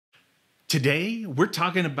Today, we're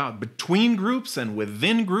talking about between groups and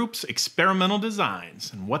within groups experimental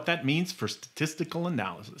designs and what that means for statistical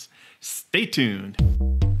analysis. Stay tuned.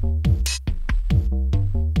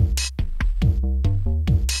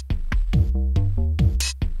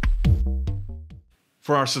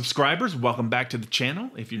 For our subscribers, welcome back to the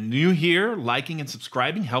channel. If you're new here, liking and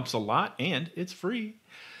subscribing helps a lot and it's free.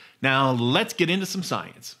 Now, let's get into some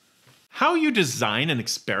science. How you design an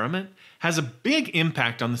experiment has a big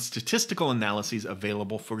impact on the statistical analyses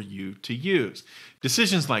available for you to use.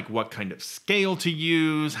 Decisions like what kind of scale to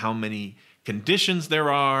use, how many conditions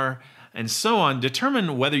there are, and so on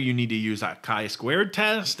determine whether you need to use a chi-squared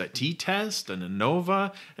test, a t-test, an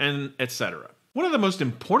ANOVA, and etc. One of the most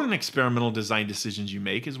important experimental design decisions you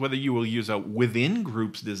make is whether you will use a within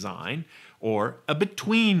groups design or a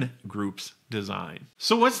between groups design.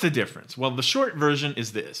 So what's the difference? Well, the short version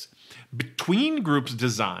is this. Between groups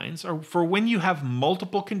designs are for when you have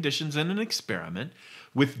multiple conditions in an experiment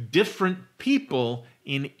with different people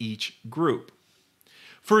in each group.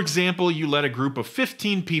 For example, you let a group of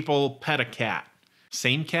 15 people pet a cat.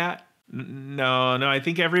 Same cat? No, I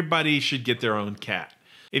think everybody should get their own cat.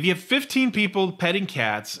 If you have 15 people petting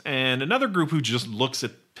cats and another group who just looks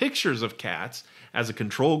at pictures of cats as a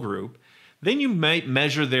control group, then you might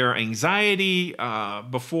measure their anxiety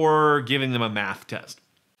before giving them a math test.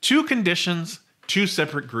 Two conditions, two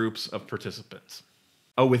separate groups of participants.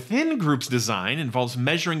 A within groups design involves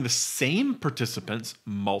measuring the same participants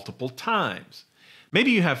multiple times. Maybe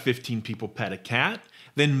you have 15 people pet a cat,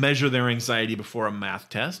 then measure their anxiety before a math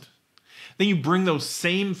test. Then you bring those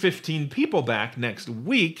same 15 people back next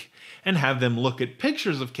week and have them look at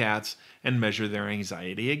pictures of cats and measure their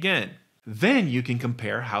anxiety again. Then you can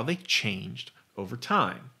compare how they changed over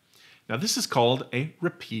time. Now this is called a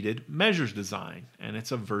repeated measures design, and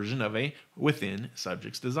it's a version of a within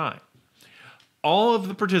subjects design. All of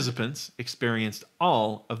the participants experienced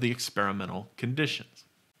all of the experimental conditions.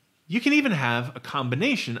 You can even have a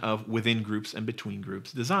combination of within groups and between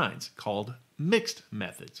groups designs called mixed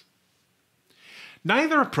methods.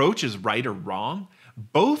 Neither approach is right or wrong.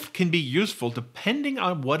 Both can be useful depending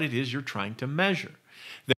on what it is you're trying to measure.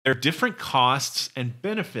 There are different costs and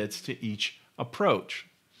benefits to each approach.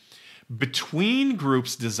 Between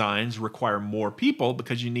groups designs require more people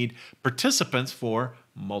because you need participants for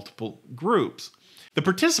multiple groups. The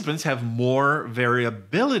participants have more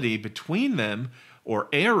variability between them or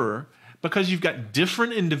error because you've got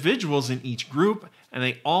different individuals in each group and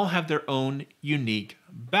they all have their own unique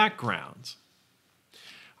backgrounds.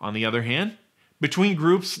 On the other hand, between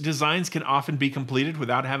groups designs can often be completed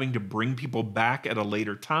without having to bring people back at a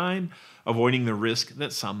later time, avoiding the risk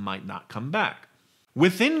that some might not come back.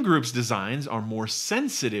 Within groups designs are more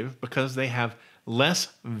sensitive because they have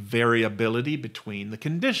less variability between the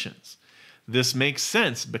conditions. This makes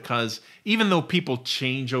sense because even though people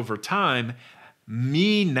change over time,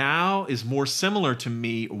 me now is more similar to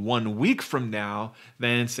me 1 week from now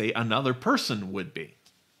than, say, another person would be.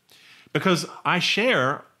 Because I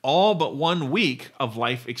share all but 1 week of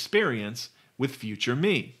life experience with future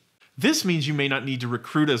me. This means you may not need to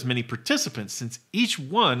recruit as many participants since each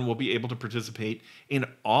one will be able to participate in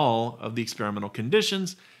all of the experimental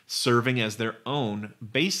conditions, serving as their own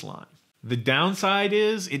baseline. The downside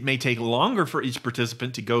is it may take longer for each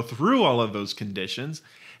participant to go through all of those conditions,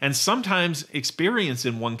 and sometimes experience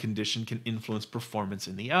in one condition can influence performance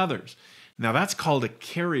in the others. Now that's called a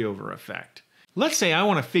carryover effect. Let's say I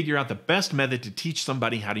want to figure out the best method to teach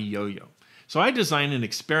somebody how to yo-yo. So I design an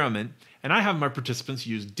experiment and I have my participants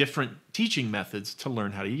use different teaching methods to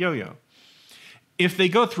learn how to yo-yo. If they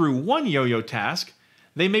go through one yo-yo task,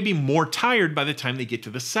 they may be more tired by the time they get to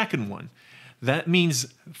the second one. That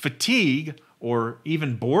means fatigue or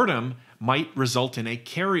even boredom might result in a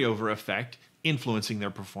carryover effect, influencing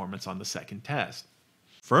their performance on the second test.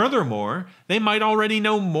 Furthermore, they might already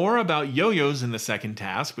know more about yo-yos in the second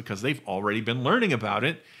task because they've already been learning about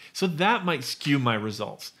it, so that might skew my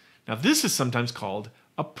results. Now, this is sometimes called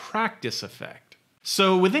a practice effect.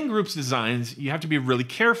 So within groups designs, you have to be really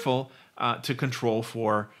careful to control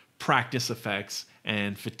for practice effects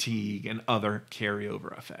and fatigue and other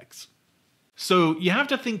carryover effects. So you have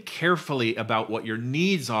to think carefully about what your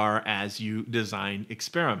needs are as you design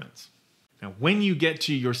experiments. Now, when you get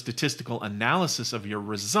to your statistical analysis of your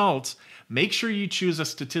results, make sure you choose a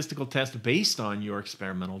statistical test based on your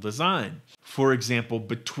experimental design. For example,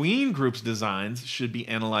 between groups designs should be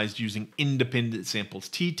analyzed using independent samples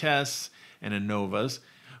t-tests and ANOVAs,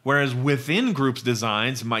 whereas within groups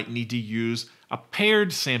designs might need to use a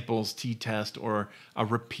paired samples t-test or a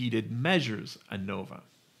repeated measures ANOVA.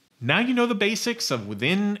 Now you know the basics of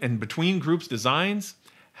within and between groups designs.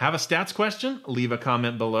 Have a stats question? Leave a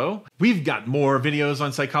comment below. We've got more videos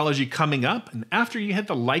on psychology coming up, and after you hit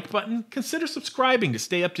the like button, consider subscribing to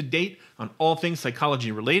stay up to date on all things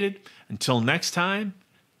psychology related. Until next time,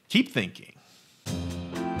 keep thinking.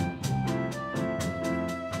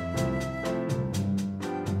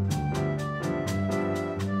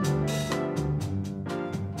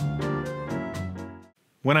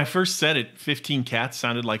 When I first said it, 15 cats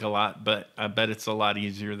sounded like a lot, but I bet it's a lot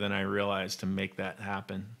easier than I realized to make that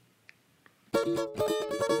happen.